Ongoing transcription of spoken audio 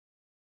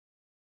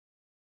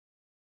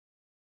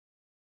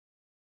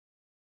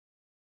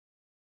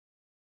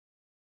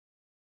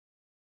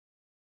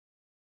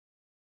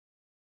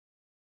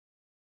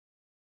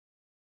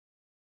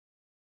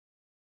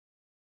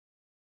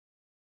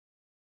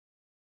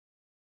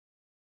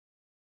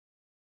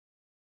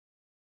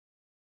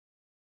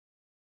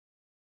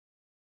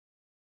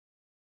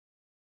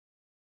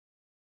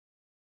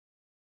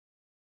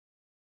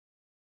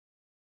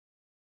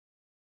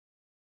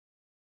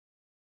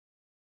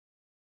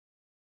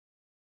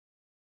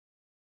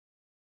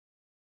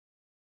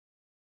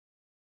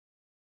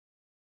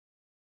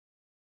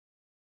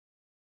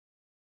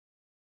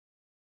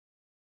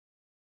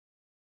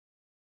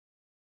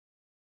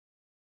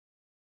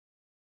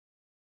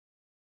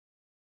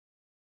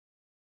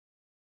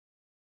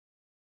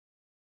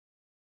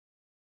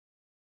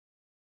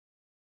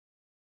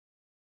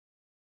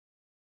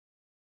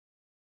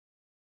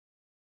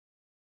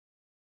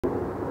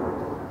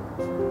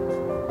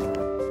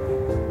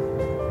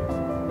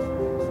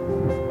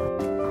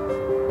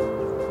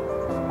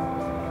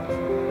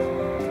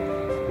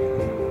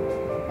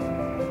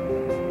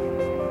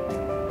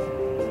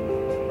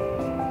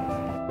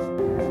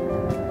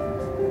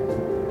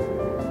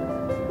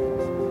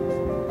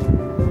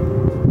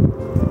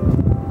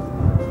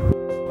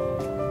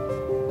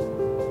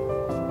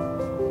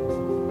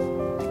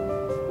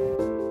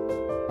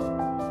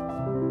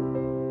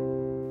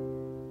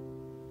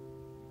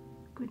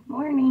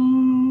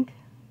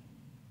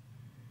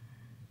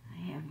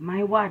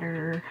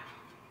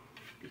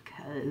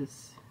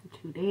because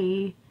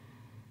today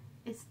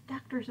is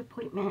doctor's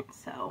appointment,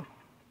 so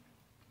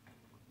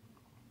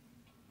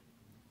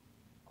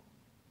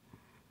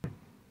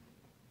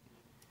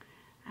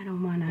I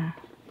don't want to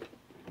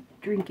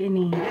drink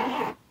any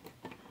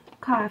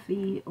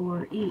coffee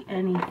or eat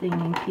anything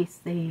in case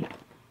they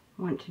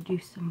want to do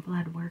some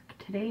blood work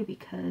today,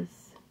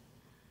 because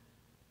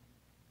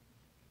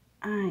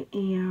I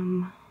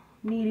am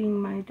meeting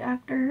my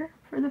doctor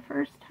for the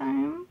first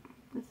time,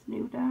 this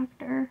new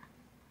doctor,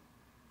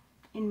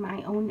 in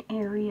my own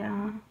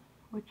area,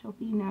 which will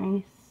be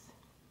nice.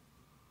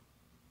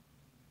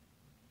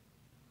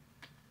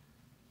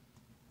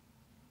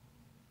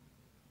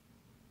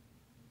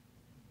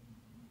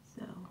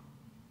 So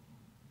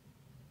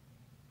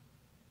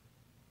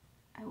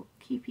I will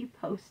keep you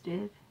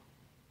posted.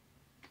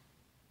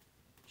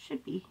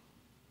 Should be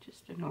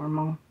just a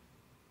normal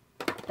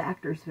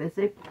doctor's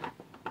visit.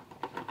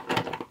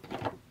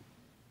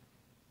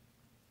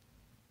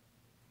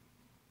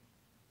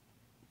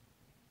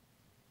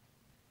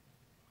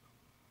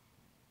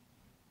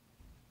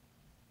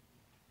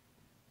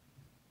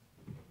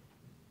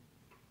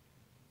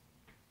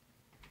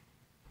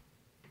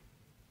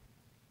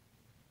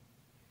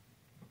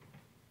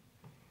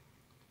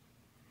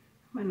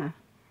 I'm gonna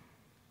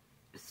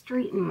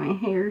straighten my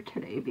hair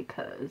today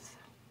because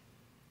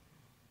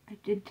I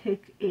did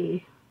take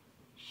a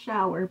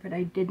shower, but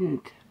I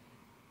didn't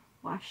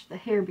wash the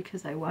hair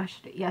because I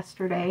washed it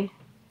yesterday.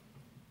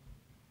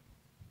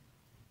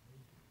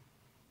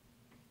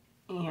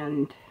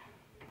 And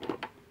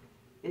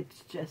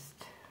it's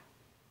just,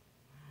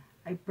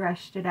 I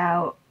brushed it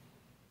out,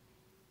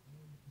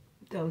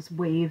 those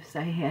waves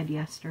I had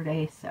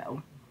yesterday,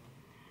 so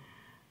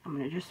I'm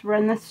going to just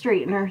run the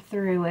straightener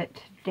through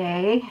it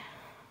today.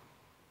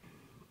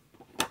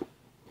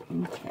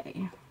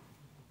 Okay.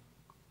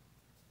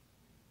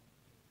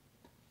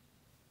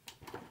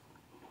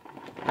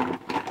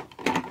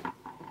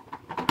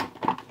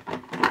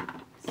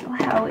 So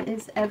how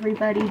is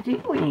everybody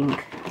doing?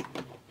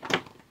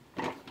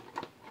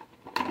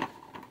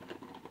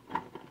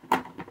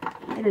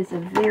 It is a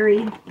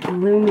very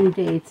gloomy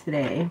day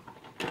today,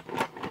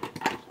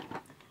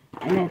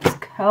 and it's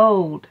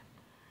cold.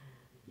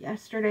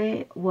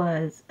 Yesterday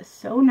was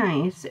so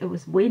nice. It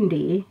was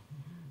windy,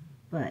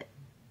 but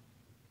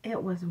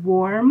it was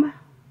warm,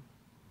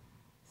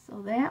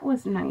 so that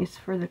was nice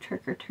for the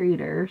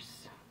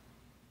trick-or-treaters.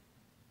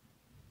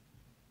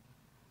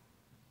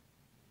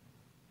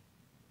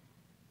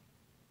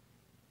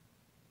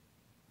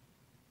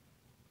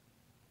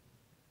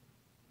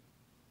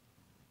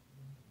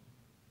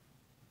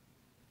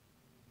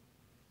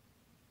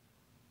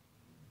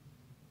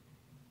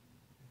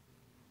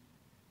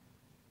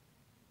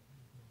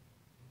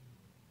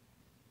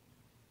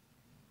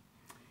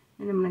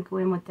 And I'm going to go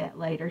in with that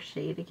lighter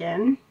shade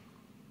again.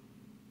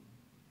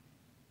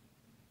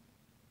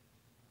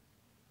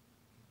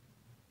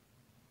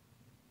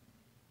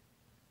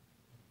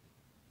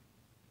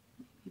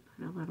 Maybe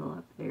put a little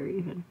up there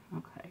even.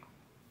 Okay.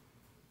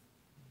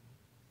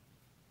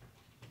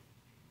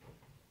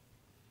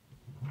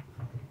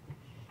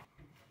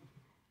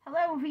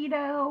 Hello,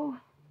 Vito.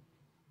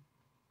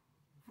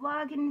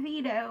 Vlogging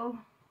Vito.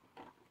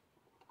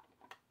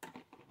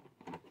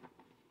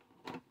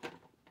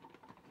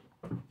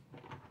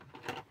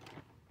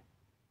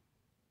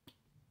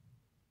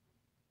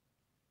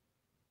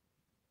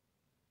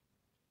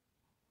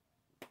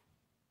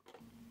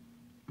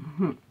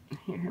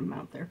 Hear him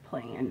out there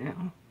playing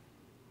now.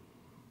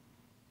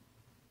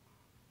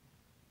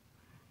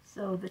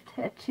 So the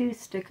tattoo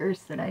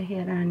stickers that I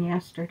had on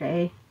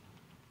yesterday,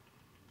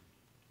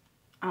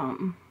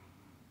 I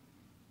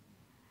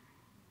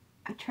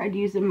tried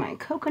using my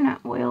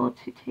coconut oil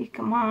to take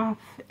them off,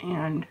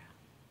 and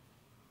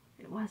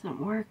it wasn't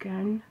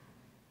working.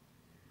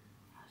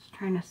 I was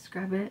trying to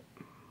scrub it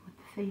with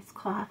the face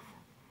cloth,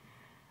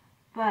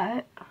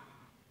 but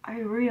I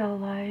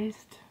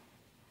realized,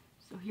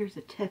 so here's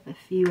a tip if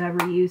you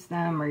ever use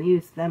them or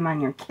use them on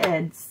your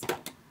kids.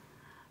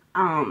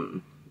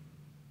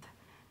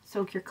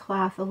 Soak your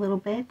cloth a little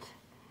bit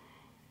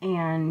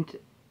and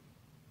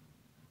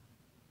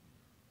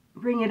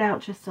bring it out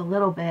just a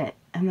little bit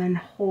and then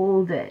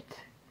hold it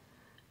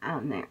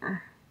on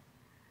there.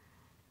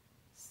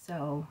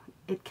 So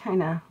it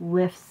kind of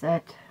lifts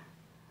it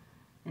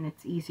and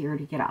it's easier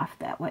to get off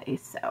that way.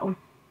 So,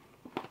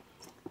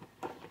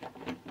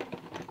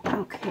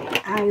 okay,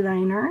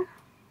 eyeliner.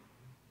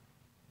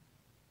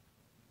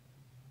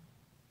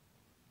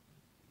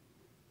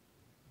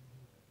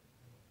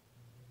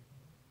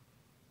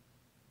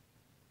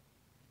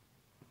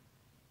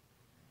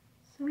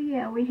 So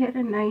yeah, we had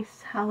a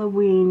nice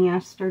Halloween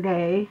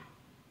yesterday.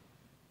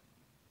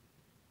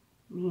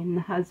 Me and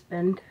the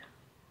husband,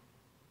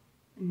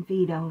 and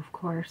Vito, of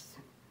course.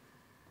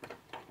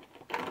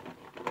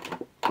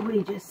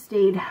 We just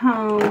stayed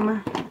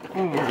home,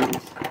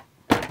 and,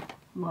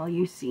 well,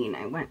 you seen,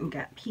 I went and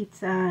got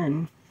pizza,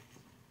 and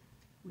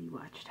we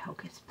watched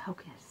Hocus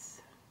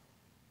Pocus.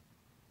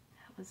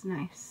 That was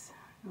nice.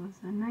 It was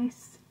a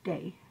nice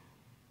day,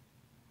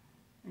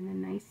 and a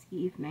nice nice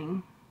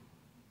evening.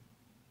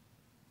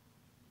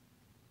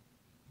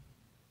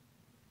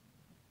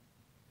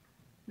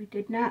 We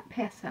did not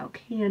pass out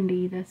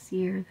candy this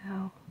year,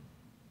 though.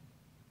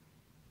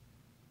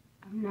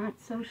 I'm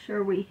not so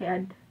sure we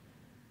had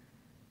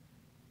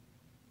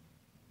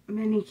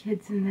many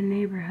kids in the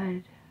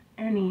neighborhood.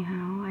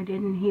 Anyhow, I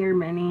didn't hear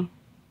many.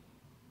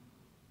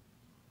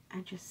 I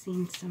just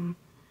seen some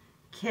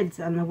kids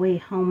on the way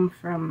home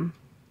from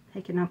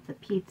picking up the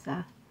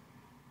pizza.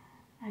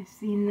 I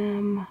seen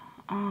them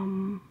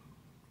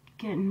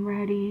getting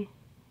ready,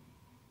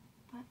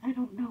 but I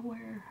don't know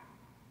where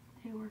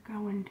they were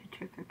going to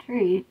trick or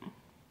treat. But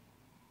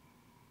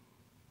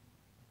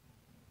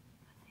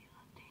they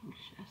looked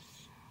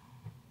anxious.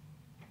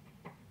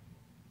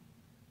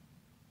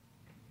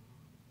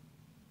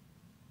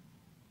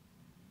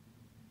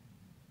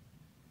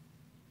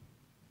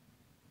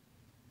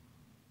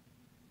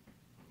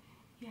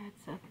 Yeah,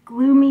 it's a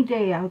gloomy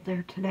day out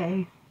there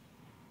today.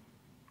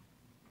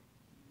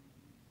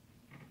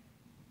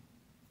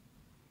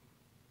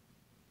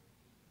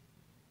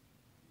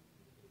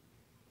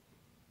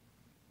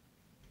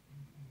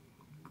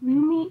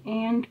 Gloomy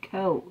and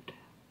cold.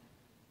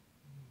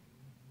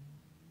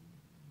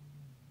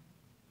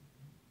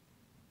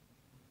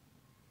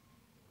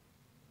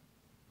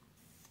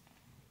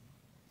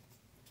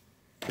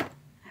 I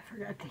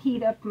forgot to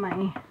heat up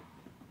my,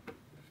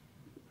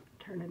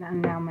 turn it on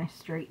now, my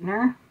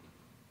straightener.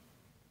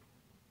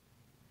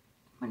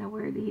 I'm going to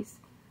wear these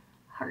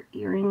heart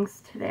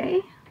earrings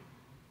today.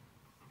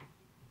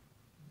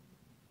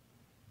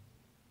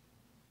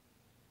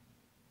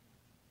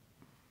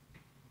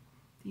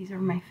 These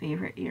are my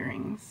favorite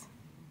earrings.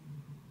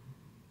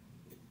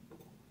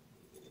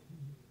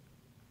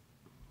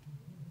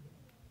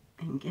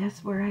 And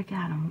guess where I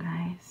got them,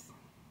 guys?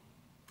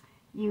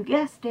 You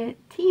guessed it,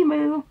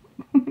 Temu.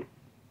 They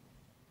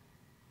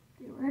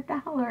were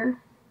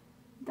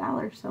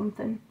 $1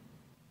 something.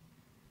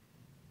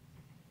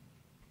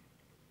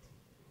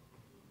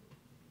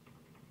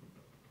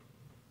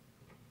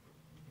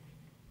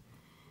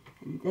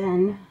 And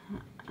then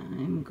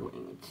I'm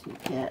going to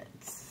get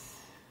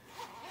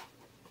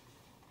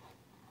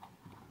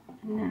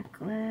a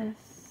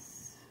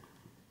necklace.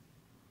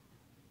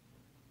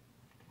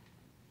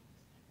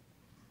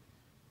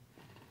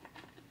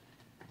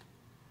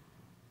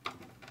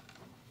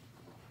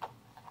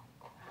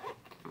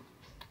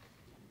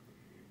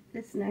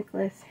 This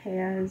necklace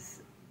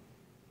has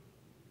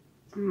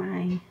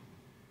my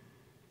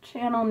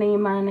channel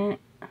name on it.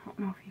 I don't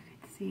know if you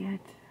could see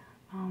it.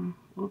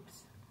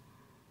 Oops.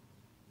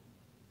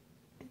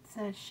 It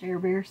says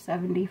ShareBear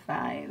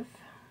 75.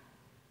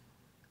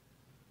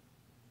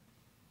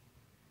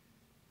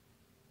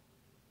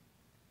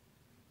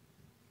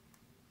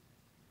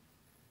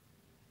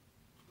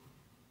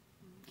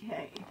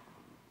 Okay.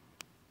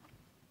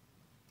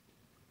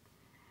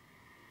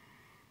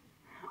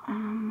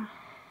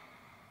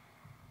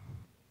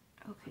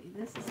 Okay,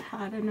 this is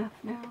hot enough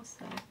now,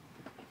 so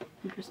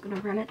I'm just going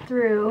to run it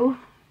through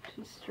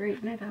to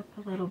straighten it up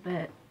a little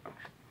bit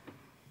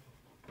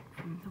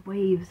from the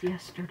waves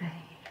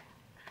yesterday,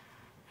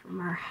 from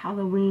our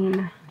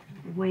Halloween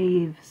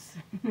waves.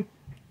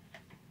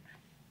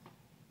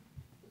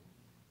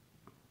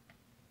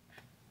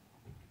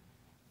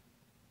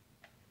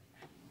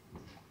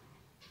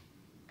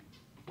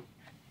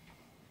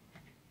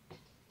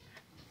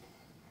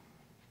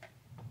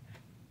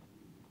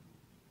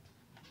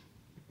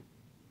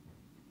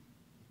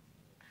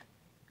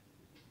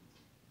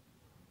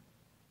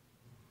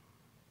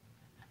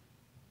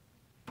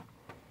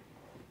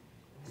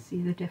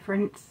 See the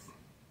difference?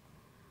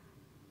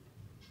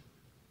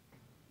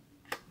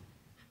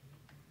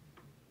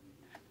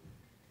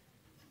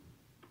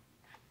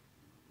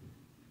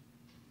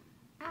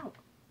 Ow.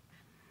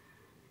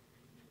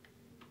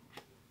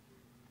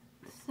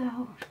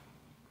 So,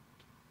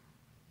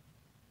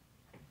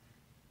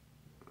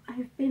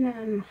 I've been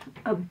on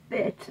a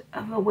bit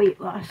of a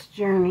weight loss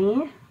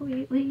journey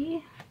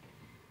lately.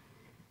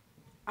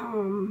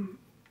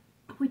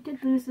 We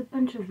did lose a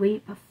bunch of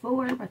weight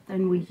before, but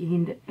then we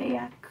gained it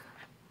back.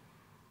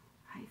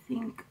 I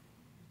think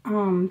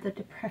the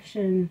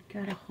depression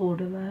got a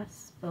hold of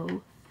us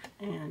both,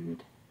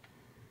 and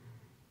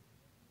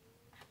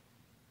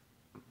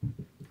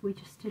we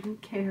just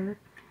didn't care.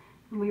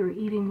 And we were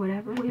eating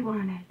whatever we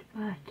wanted,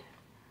 but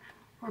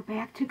we're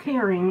back to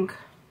caring.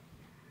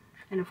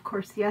 And of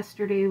course,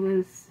 yesterday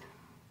was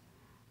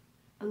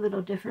a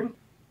little different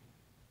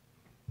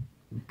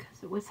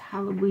because it was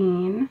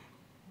Halloween.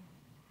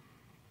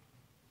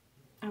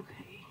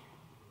 Okay,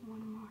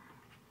 one more.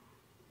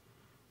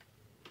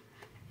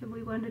 And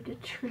we wanted to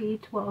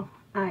treat, well,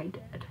 I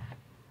did.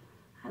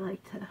 I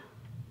like to,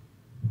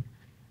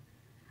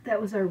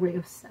 that was our way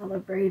of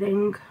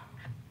celebrating,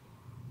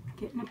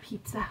 getting a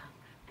pizza.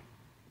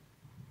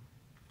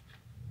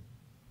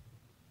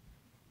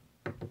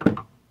 But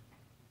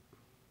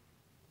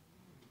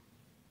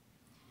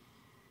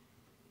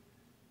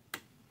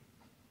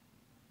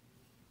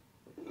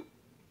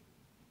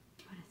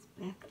it's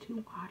back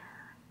to water.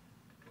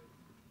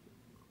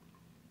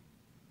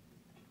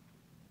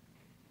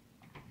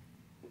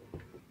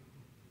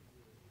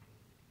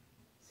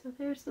 So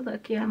there's the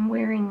look. Yeah, I'm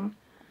wearing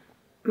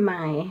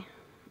my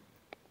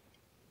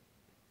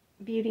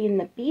Beauty and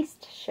the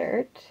Beast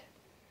shirt.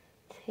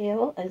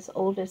 Tale as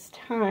Old as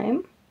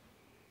Time.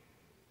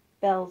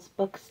 Belle's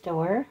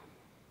Bookstore.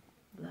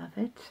 Love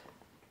it.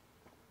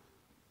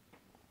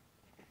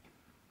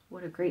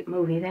 What a great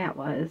movie that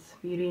was.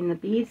 Beauty and the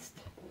Beast.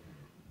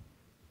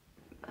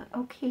 But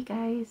okay,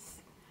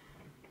 guys.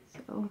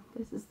 So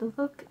this is the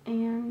look,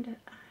 and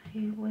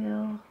I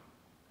will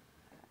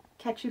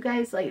catch you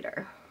guys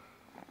later.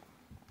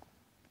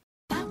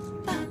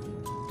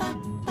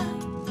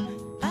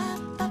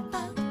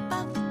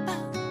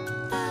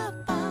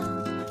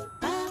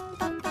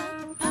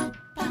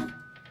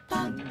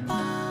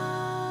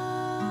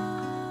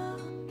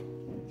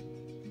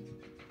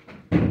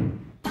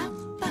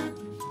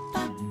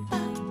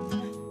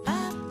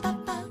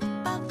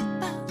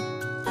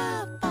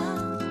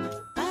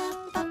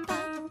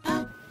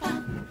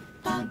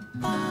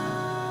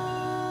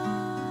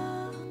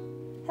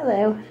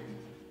 Hello.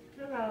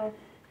 Hello.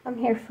 I'm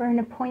here for an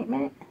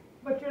appointment.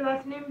 What's your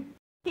last name?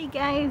 Hey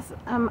guys,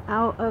 I'm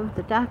out of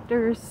the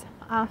doctor's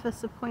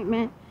office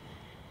appointment,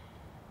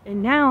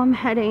 and now I'm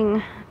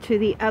heading to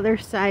the other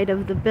side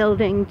of the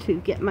building to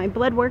get my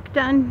blood work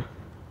done,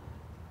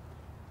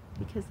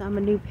 because I'm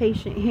a new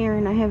patient here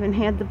and I haven't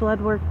had the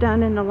blood work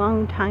done in a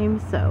long time,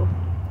 so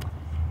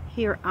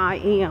here I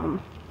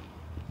am.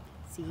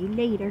 See you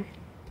later.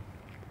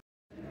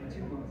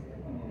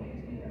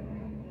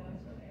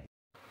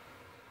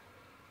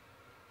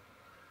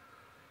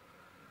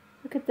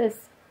 Look at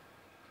this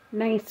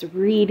nice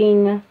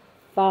reading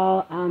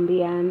fall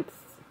ambiance.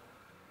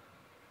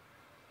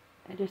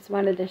 I just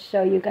wanted to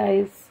show you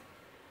guys.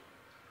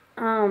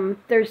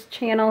 There's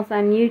channels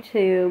on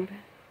YouTube.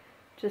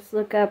 Just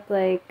look up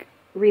like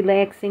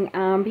relaxing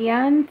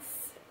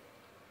ambiance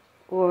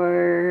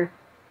or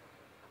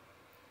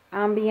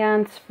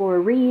ambiance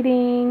for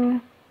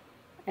reading,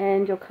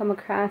 and you'll come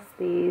across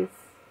these.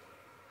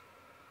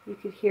 You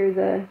could hear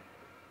the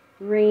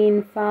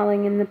rain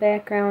falling in the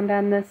background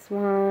on this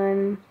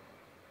one.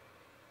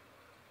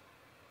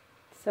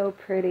 So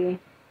pretty.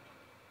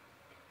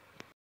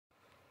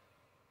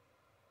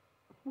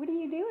 What are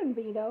you doing,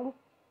 Vito?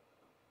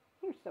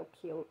 You're so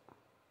cute.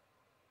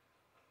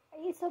 Are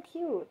you so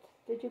cute?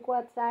 Did you go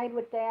outside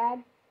with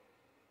Dad?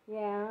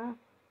 Yeah,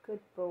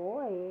 good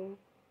boy.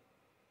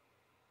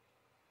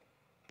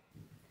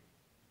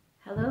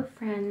 Hello,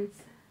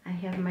 friends. I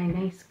have my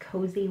nice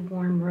cozy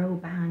warm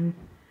robe on.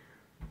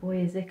 Boy,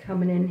 is it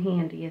coming in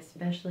handy,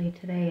 especially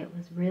today. It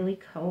was really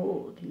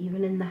cold,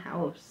 even in the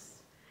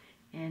house.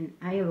 And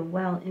I have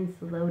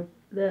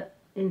a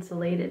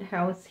insulated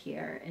house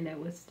here, and it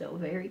was still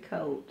very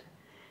cold.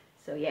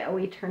 So yeah,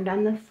 we turned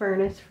on the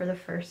furnace for the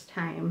first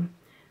time,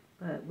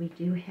 but we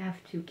do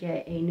have to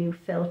get a new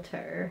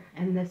filter.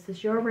 And this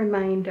is your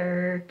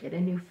reminder, get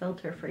a new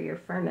filter for your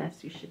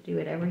furnace. You should do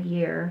it every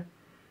year.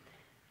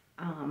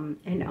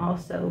 And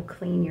also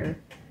clean your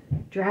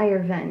dryer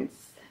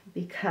vents,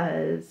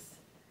 because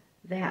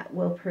that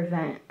will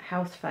prevent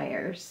house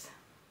fires.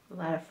 A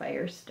lot of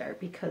fires start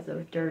because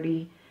of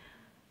dirty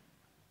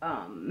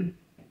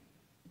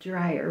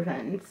dryer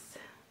vents.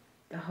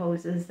 The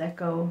hoses that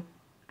go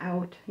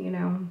out, you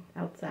know,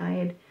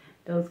 outside,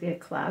 those get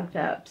clogged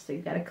up, so you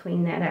got to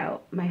clean that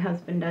out. My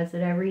husband does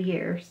it every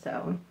year,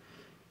 so.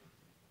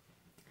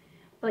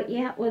 But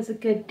yeah, it was a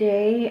good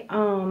day.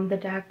 The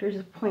doctor's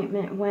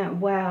appointment went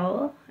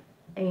well,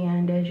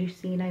 and as you've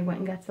seen, I went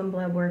and got some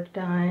blood work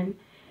done.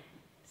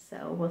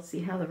 So we'll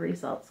see how the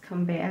results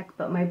come back.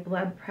 But my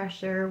blood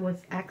pressure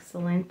was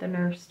excellent, the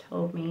nurse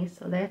told me,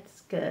 so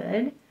that's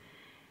good.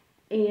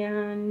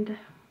 And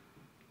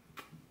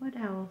what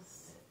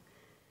else?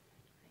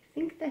 I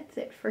think that's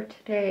it for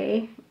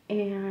today.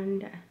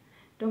 And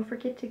don't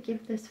forget to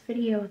give this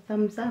video a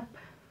thumbs up.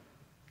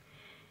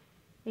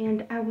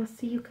 And I will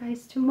see you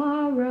guys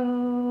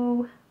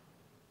tomorrow.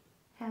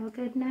 Have a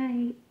good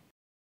night.